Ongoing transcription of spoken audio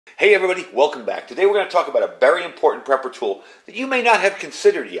Hey everybody, welcome back. Today we're going to talk about a very important prepper tool that you may not have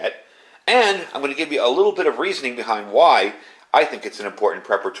considered yet, and I'm going to give you a little bit of reasoning behind why I think it's an important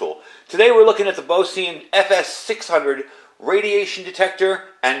prepper tool. Today we're looking at the Bosean FS600 radiation detector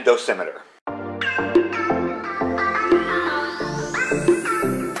and dosimeter.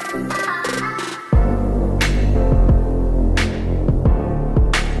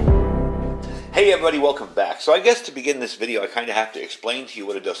 Hey everybody, welcome back. So I guess to begin this video I kind of have to explain to you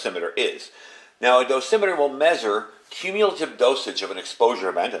what a dosimeter is. Now a dosimeter will measure cumulative dosage of an exposure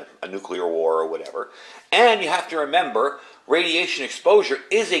event, a nuclear war or whatever, and you have to remember radiation exposure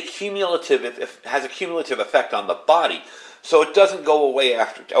is a cumulative, has a cumulative effect on the body, so it doesn't go away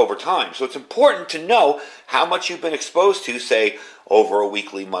over time. So it's important to know how much you've been exposed to, say, over a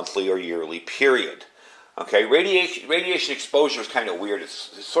weekly, monthly, or yearly period. Okay, radiation exposure is kind of weird.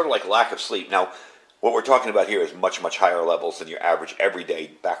 It's sort of like lack of sleep. Now, what we're talking about here is much, much higher levels than your average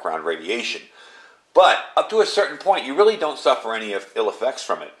everyday background radiation. But up to a certain point, you really don't suffer any ill effects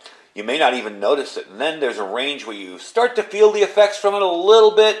from it. You may not even notice it. And then there's a range where you start to feel the effects from it a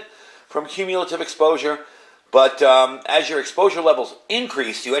little bit from cumulative exposure. But as your exposure levels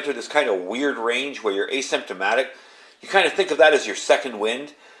increase, you enter this kind of weird range where you're asymptomatic. You kind of think of that as your second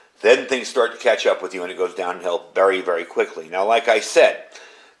wind. Then things start to catch up with you and it goes downhill very, very quickly. Now, like I said,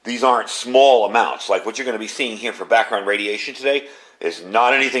 these aren't small amounts. Like what you're going to be seeing here for background radiation today is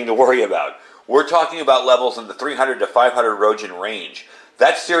not anything to worry about. We're talking about levels in the 300 to 500 roentgen range.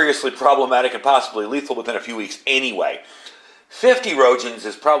 That's seriously problematic and possibly lethal within a few weeks anyway. 50 roentgens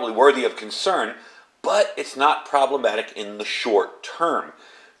is probably worthy of concern, but it's not problematic in the short term.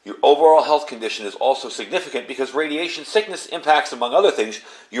 Your overall health condition is also significant because radiation sickness impacts, among other things,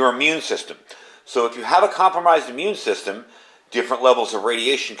 your immune system. So if you have a compromised immune system, different levels of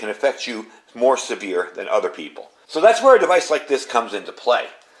radiation can affect you more severe than other people. So that's where a device like this comes into play.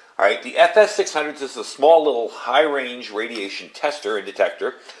 All right, the FS600 is a small little high-range radiation tester and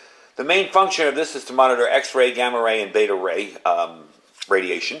detector. The main function of this is to monitor X-ray, gamma ray, and beta ray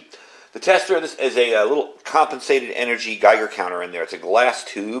radiation. The tester is a little compensated energy Geiger counter in there. It's a glass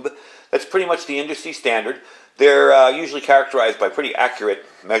tube. That's pretty much the industry standard. They're usually characterized by pretty accurate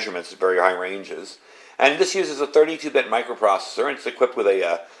measurements at very high ranges. And this uses a 32-bit microprocessor, and it's equipped with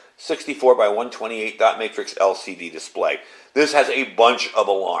a 64 by 128 dot matrix LCD display. This has a bunch of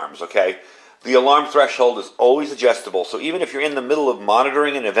alarms, okay? The alarm threshold is always adjustable, so even if you're in the middle of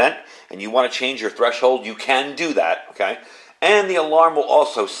monitoring an event and you want to change your threshold, you can do that, okay? And the alarm will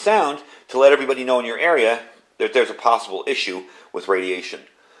also sound to let everybody know in your area that there's a possible issue with radiation.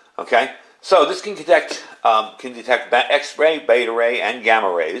 Okay? So this can detect X-ray, beta ray, and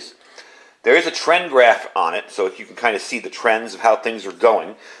gamma rays. There is a trend graph on it, so you can kind of see the trends of how things are going.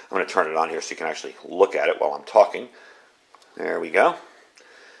 I'm going to turn it on here so you can actually look at it while I'm talking. There we go.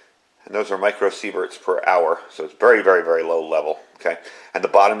 And those are microsieverts per hour, so it's very, very, very low level. Okay, and the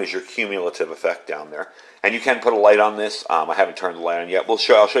bottom is your cumulative effect down there. And you can put a light on this. I haven't turned the light on yet. I'll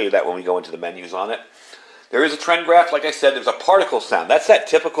show you that when we go into the menus on it. There is a trend graph. Like I said, there's a particle sound. That's that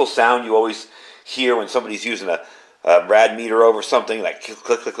typical sound you always hear when somebody's using a rad meter over something, like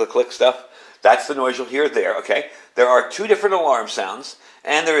click, click, click, click stuff. That's the noise you'll hear there, okay? There are two different alarm sounds,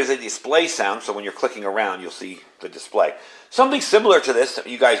 and there is a display sound, so when you're clicking around, you'll see the display. Something similar to this that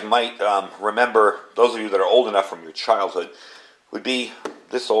you guys might remember, those of you that are old enough from your childhood, would be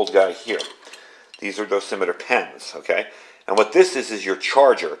this old guy here. These are dosimeter pens, okay? And what this is your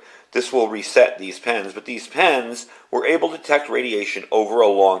charger. This will reset these pens, but these pens were able to detect radiation over a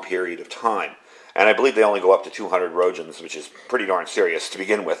long period of time. And I believe they only go up to 200 roentgens, which is pretty darn serious to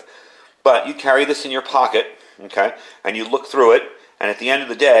begin with. But you carry this in your pocket, okay, and you look through it, and at the end of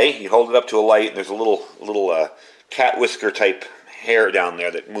the day, you hold it up to a light, and there's a little cat whisker type hair down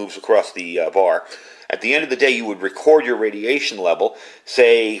there that moves across the bar. At the end of the day, you would record your radiation level,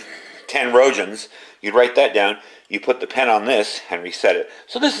 say 10 roentgens. You'd write that down, you put the pen on this, and reset it.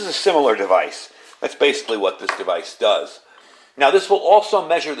 So this is a similar device. That's basically what this device does. Now this will also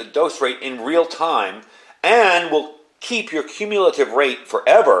measure the dose rate in real time, and will keep your cumulative rate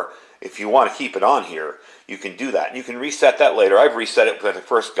forever. If you want to keep it on here, you can do that. And you can reset that later. I've reset it when I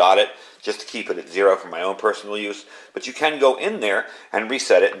first got it, just to keep it at 0 for my own personal use. But you can go in there and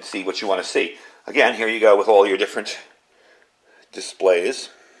reset it and see what you want to see. Again, here you go with all your different displays.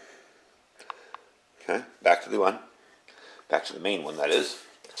 Okay, back to the main one, that is.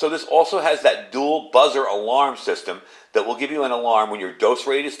 So this also has that dual buzzer alarm system that will give you an alarm when your dose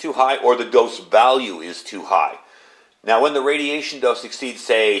rate is too high or the dose value is too high. Now, when the radiation dose exceeds,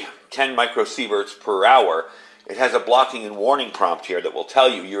 say, 10 microsieverts per hour, it has a blocking and warning prompt here that will tell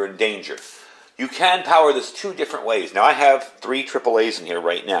you you're in danger. You can power this two different ways. Now I have 3 AAAs in here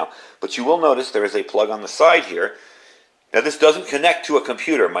right now, but you will notice there is a plug on the side here. Now this doesn't connect to a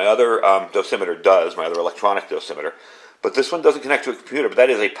computer. My other dosimeter does, my other electronic dosimeter. But this one doesn't connect to a computer, but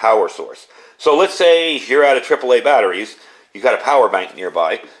that is a power source. So let's say you're out of AAA batteries, you've got a power bank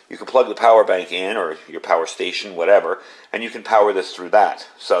nearby. You can plug the power bank in, or your power station, whatever, and you can power this through that.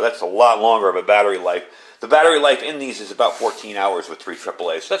 So that's a lot longer of a battery life. The battery life in these is about 14 hours with 3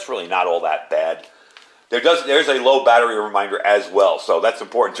 AAAs, so that's really not all that bad. There's a low battery reminder as well, so that's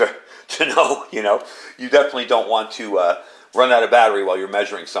important to know. You definitely don't want to run out of battery while you're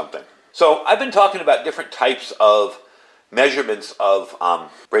measuring something. So I've been talking about different types of measurements of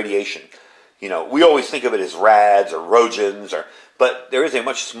radiation. We always think of it as rads or rogens, but there is a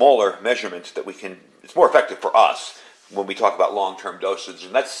much smaller measurement that it's more effective for us when we talk about long-term dosage,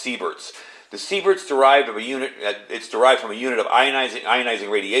 and that's sieverts. The sievert's derived from a unit of ionizing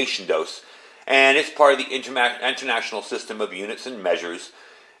radiation dose, and it's part of the international system of units and measures,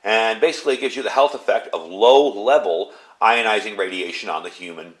 and basically it gives you the health effect of low-level ionizing radiation on the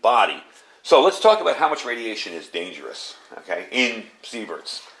human body. So let's talk about how much radiation is dangerous, okay, in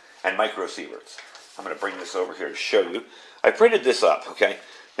sieverts and microsieverts. I'm going to bring this over here to show you. I printed this up, okay.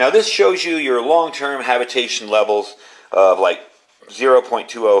 Now this shows you your long-term habitation levels of like 0.20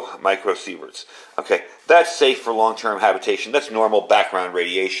 microsieverts. Okay, that's safe for long-term habitation. That's normal background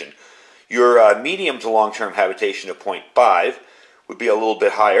radiation. Your medium to long-term habitation of 0.5 would be a little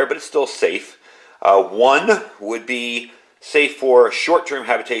bit higher, but it's still safe. 1 would be safe for short-term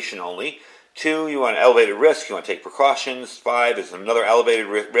habitation only. 2, you want an elevated risk, you want to take precautions. 5 is another elevated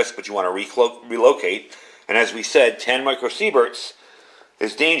risk, but you want to relocate. And as we said, 10 microsieverts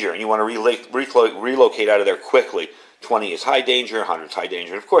is danger, and you want to relocate out of there quickly. 20 is high danger, 100 is high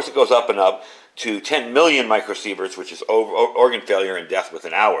danger. And of course, it goes up and up to 10 million microsieverts, which is organ failure and death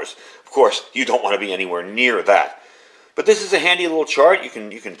within hours. Of course, you don't want to be anywhere near that. But this is a handy little chart. You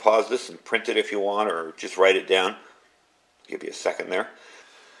can pause this and print it if you want, or just write it down. Give you a second there.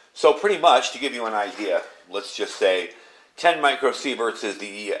 So pretty much, to give you an idea, let's just say 10 microsieverts is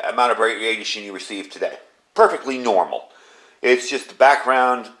the amount of radiation you receive today. Perfectly normal. It's just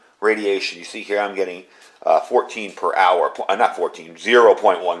background radiation. You see here I'm getting 14 per hour. Not 14,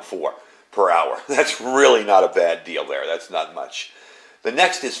 0.14 per hour. That's really not a bad deal there. That's not much. The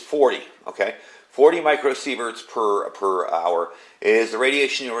next is 40, okay? 40 microsieverts per hour is the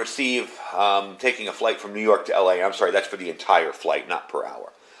radiation you'll receive taking a flight from New York to LA. I'm sorry, that's for the entire flight, not per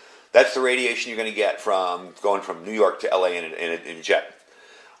hour. That's the radiation you're going to get from going from New York to LA in a jet.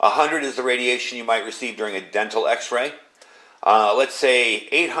 100 is the radiation you might receive during a dental x-ray. Let's say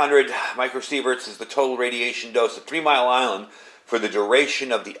 800 microsieverts is the total radiation dose at 3 Mile Island for the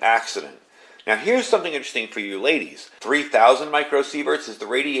duration of the accident. Now here's something interesting for you ladies. 3,000 microsieverts is the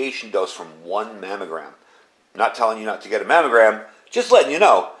radiation dose from 1 mammogram. I'm not telling you not to get a mammogram, just letting you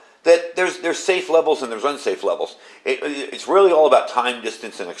know that there's safe levels and there's unsafe levels. It's really all about time,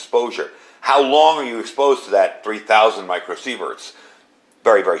 distance, and exposure. How long are you exposed to that 3,000 microsieverts?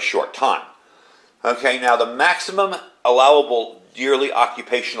 Very, very short time. Okay, now the maximum allowable yearly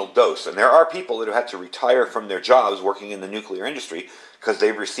occupational dose, and there are people that have had to retire from their jobs working in the nuclear industry because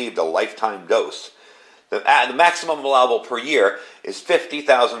they've received a lifetime dose. The maximum allowable per year is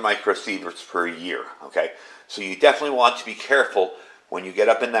 50,000 microsieverts per year. Okay, so you definitely want to be careful when you get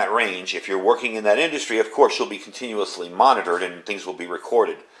up in that range. If you're working in that industry, of course, you'll be continuously monitored and things will be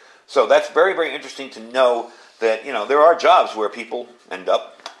recorded. So that's very, very interesting to know that, there are jobs where people end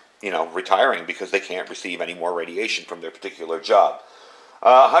up, retiring because they can't receive any more radiation from their particular job.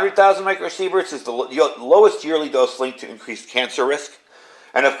 100,000 microsieverts is the lowest yearly dose linked to increased cancer risk.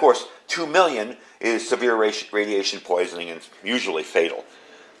 And of course, 2 million is severe radiation poisoning and it's usually fatal.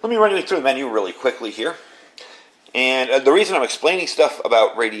 Let me run you through the menu really quickly here. And the reason I'm explaining stuff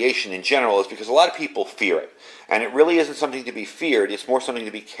about radiation in general is because a lot of people fear it. And it really isn't something to be feared, it's more something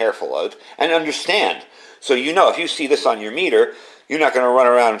to be careful of and understand. So if you see this on your meter, you're not going to run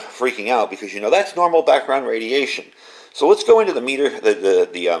around freaking out because that's normal background radiation. So let's go into the meter,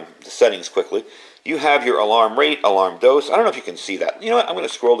 the settings quickly. You have your alarm rate, alarm dose. I don't know if you can see that. You know what? I'm going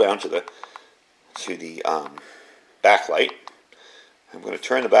to scroll down to the backlight. I'm going to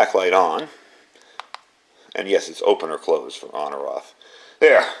turn the backlight on. And yes, it's open or closed for on or off.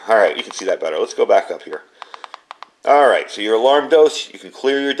 There. All right, you can see that better. Let's go back up here. All right, so your alarm dose, you can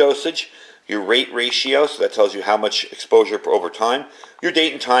clear your dosage. Your rate ratio, so that tells you how much exposure over time. Your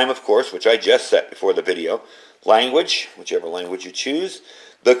date and time, of course, which I just set before the video. Language, whichever language you choose.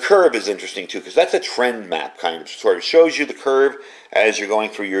 The curve is interesting too, because that's a trend map kind of. Sort of shows you the curve as you're going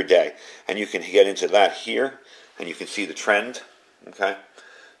through your day. And you can get into that here, and you can see the trend. Okay.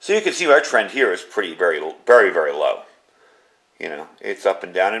 So you can see our trend here is very, very low. You know, it's up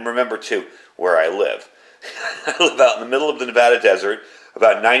and down. And remember, too, where I live. I live out in the middle of the Nevada desert,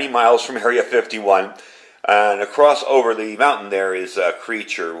 about 90 miles from Area 51. And across over the mountain there is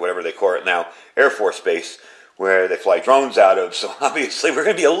Creech, or whatever they call it now, Air Force Base, where they fly drones out of. So obviously we're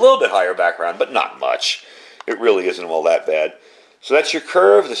going to be a little bit higher background, but not much. It really isn't all that bad. So that's your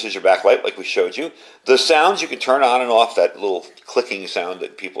curve. This is your backlight, like we showed you. The sounds, you can turn on and off that little clicking sound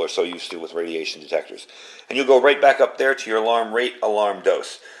that people are so used to with radiation detectors. And you'll go right back up there to your alarm rate, alarm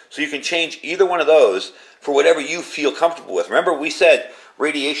dose. So you can change either one of those for whatever you feel comfortable with. Remember, we said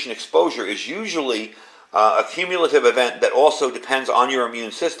radiation exposure is usually a cumulative event that also depends on your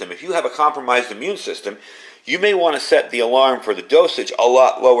immune system. If you have a compromised immune system, you may want to set the alarm for the dosage a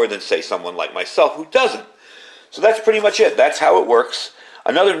lot lower than, say, someone like myself who doesn't. So that's pretty much it. That's how it works.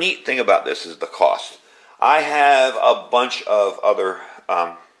 Another neat thing about this is the cost. I have a bunch of other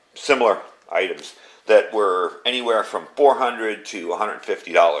similar items that were anywhere from $400 to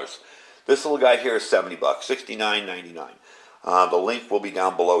 $150. This little guy here is $70, $69.99. The link will be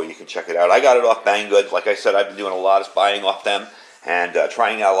down below. You can check it out. I got it off Banggood. Like I said, I've been doing a lot of buying off them and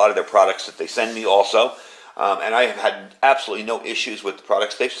trying out a lot of their products that they send me also. And I have had absolutely no issues with the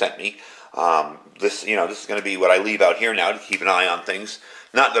products they've sent me. This is going to be what I leave out here now to keep an eye on things.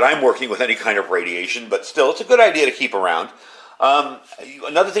 Not that I'm working with any kind of radiation, but still, it's a good idea to keep around.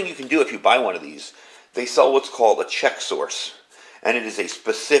 Another thing you can do if you buy one of these, they sell what's called a check source. And it is a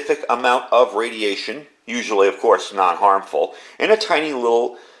specific amount of radiation, usually, of course, non-harmful, in a tiny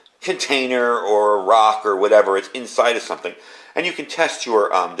little container or a rock or whatever. It's inside of something. And you can test your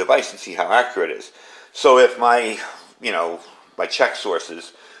device and see how accurate it is. So if my check source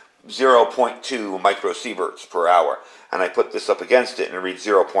is 0.2 microsieverts per hour, and I put this up against it and it reads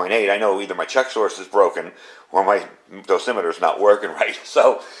 0.8, I know either my check source is broken or my dosimeter is not working right.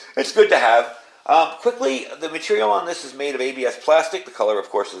 So it's good to have. Quickly, the material on this is made of ABS plastic. The color, of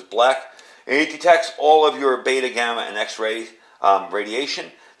course, is black. It detects all of your beta, gamma, and X-ray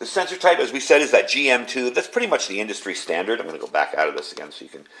radiation. The sensor type, as we said, is that GM2. That's pretty much the industry standard. I'm going to go back out of this again so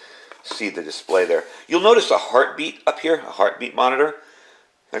you can see the display there. You'll notice a heartbeat up here, a heartbeat monitor.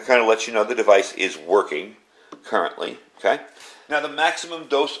 That kind of lets you know the device is working currently. Okay. Now the maximum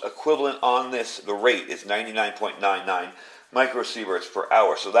dose equivalent on this, the rate, is 99.99 microsieverts per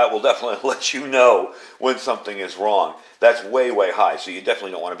hour. So that will definitely let you know when something is wrong. That's way, way high. So you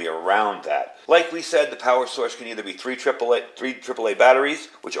definitely don't want to be around that. Like we said, the power source can either be three AAA batteries,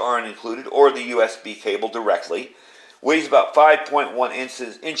 which aren't included, or the USB cable directly. Weighs about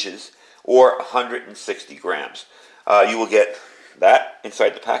 5.1 inches or 160 grams. You will get that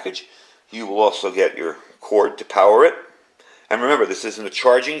inside the package. You will also get your cord to power it. And remember, this isn't a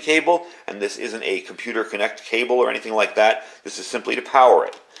charging cable, and this isn't a computer connect cable or anything like that. This is simply to power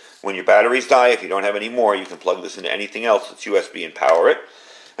it. When your batteries die, if you don't have any more, you can plug this into anything else that's USB and power it.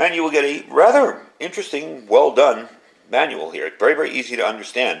 And you will get a rather interesting, well-done manual here. It's very, very easy to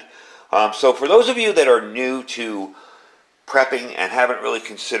understand. So for those of you that are new to prepping and haven't really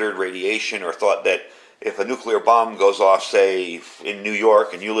considered radiation or thought that if a nuclear bomb goes off, say, in New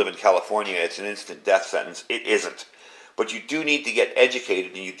York and you live in California, it's an instant death sentence, it isn't. But you do need to get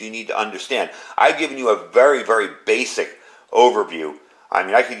educated and you do need to understand. I've given you a very, very basic overview. I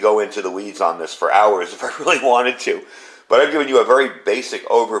mean, I could go into the weeds on this for hours if I really wanted to. But I've given you a very basic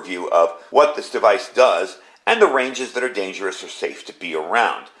overview of what this device does and the ranges that are dangerous or safe to be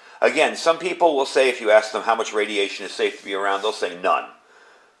around. Again, some people will say, if you ask them how much radiation is safe to be around, they'll say none.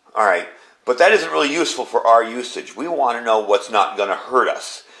 All right, but that isn't really useful for our usage. We want to know what's not going to hurt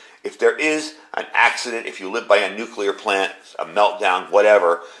us. If there is an accident, if you live by a nuclear plant, a meltdown,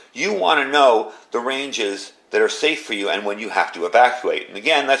 whatever, you want to know the ranges that are safe for you and when you have to evacuate. And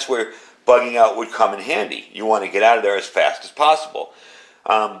again, that's where bugging out would come in handy. You want to get out of there as fast as possible.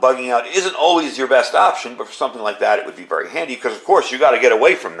 Bugging out isn't always your best option, but for something like that, it would be very handy because, of course, you got to get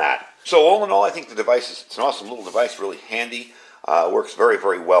away from that. So all in all, I think the device is an awesome little device, really handy. Works very,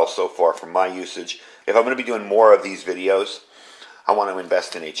 very well so far for my usage. If I'm going to be doing more of these videos, I want to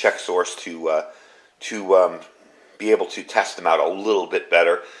invest in a check source to be able to test them out a little bit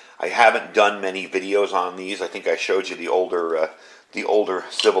better. I haven't done many videos on these. I think I showed you the older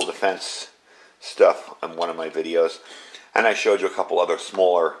civil defense stuff on one of my videos. And I showed you a couple other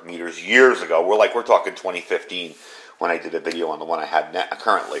smaller meters years ago. We're talking 2015 when I did a video on the one I have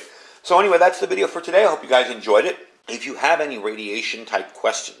currently. So anyway, that's the video for today. I hope you guys enjoyed it. If you have any radiation type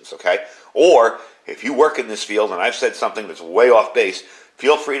questions, okay, or if you work in this field and I've said something that's way off base,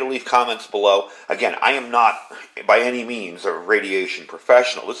 feel free to leave comments below. Again, I am not by any means a radiation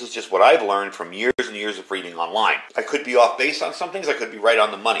professional. This is just what I've learned from years and years of reading online. I could be off base on some things. I could be right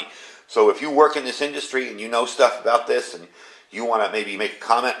on the money. So if you work in this industry and you know stuff about this and you want to maybe make a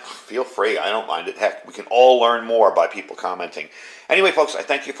comment, feel free. I don't mind it. Heck, we can all learn more by people commenting. Anyway, folks, I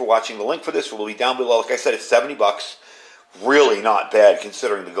thank you for watching. The link for this will be down below. Like I said, it's 70 bucks. Really not bad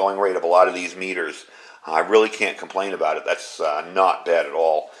considering the going rate of a lot of these meters. I really can't complain about it. That's not bad at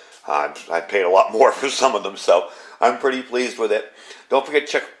all. I paid a lot more for some of them, so I'm pretty pleased with it. Don't forget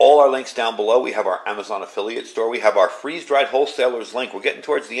to check all our links down below. We have our Amazon affiliate store. We have our freeze-dried wholesalers link. We're getting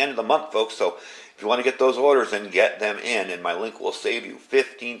towards the end of the month, folks, so if you want to get those orders in, get them in, and my link will save you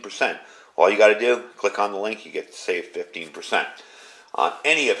 15%. All you got to do, click on the link, you get to save 15% on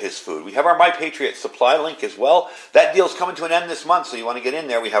any of his food. We have our My Patriot Supply link as well. That deal's coming to an end this month, so you want to get in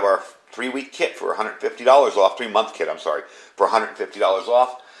there. We have our 3-week kit for $150 off, 3-month kit, I'm sorry, for $150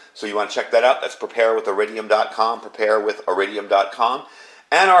 off. So you want to check that out. That's preparewithiridium.com, preparewithiridium.com.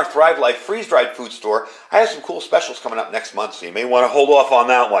 And our Thrive Life freeze-dried food store. I have some cool specials coming up next month, so you may want to hold off on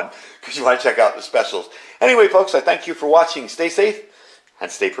that one because you want to check out the specials. Anyway, folks, I thank you for watching. Stay safe and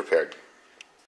stay prepared.